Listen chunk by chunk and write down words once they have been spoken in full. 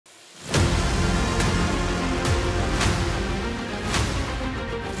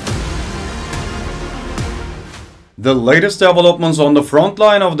The latest developments on the front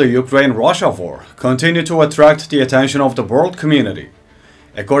line of the Ukraine-Russia war continue to attract the attention of the world community.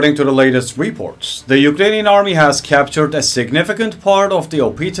 According to the latest reports, the Ukrainian army has captured a significant part of the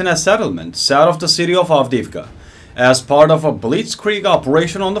Opytne settlement south of the city of Avdiivka as part of a blitzkrieg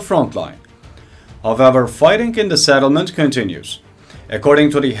operation on the front line. However, fighting in the settlement continues.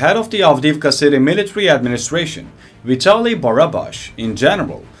 According to the head of the Avdiivka City Military Administration, Vitalii Barabash, in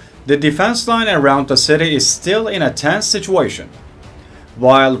general, the defense line around the city is still in a tense situation.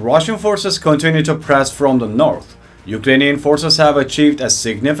 While Russian forces continue to press from the north, Ukrainian forces have achieved a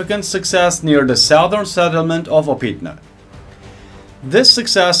significant success near the southern settlement of Opytne. This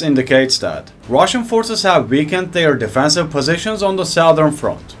success indicates that Russian forces have weakened their defensive positions on the southern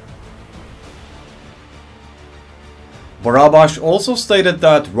front. Barabash also stated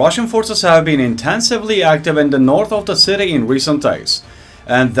that Russian forces have been intensively active in the north of the city in recent days,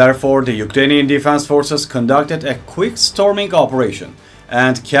 and therefore the Ukrainian Defense Forces conducted a quick storming operation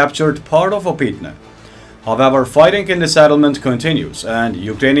and captured part of Opytne. However, fighting in the settlement continues, and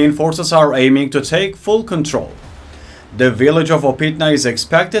Ukrainian forces are aiming to take full control. The village of Opytne is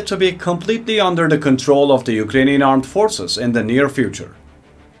expected to be completely under the control of the Ukrainian Armed Forces in the near future.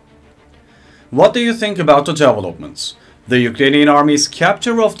 What do you think about the developments? The Ukrainian Army's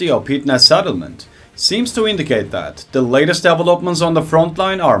capture of the Opytne settlement seems to indicate that the latest developments on the front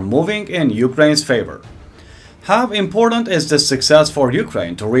line are moving in Ukraine's favor. How important is this success for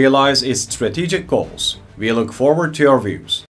Ukraine to realize its strategic goals? We look forward to your views.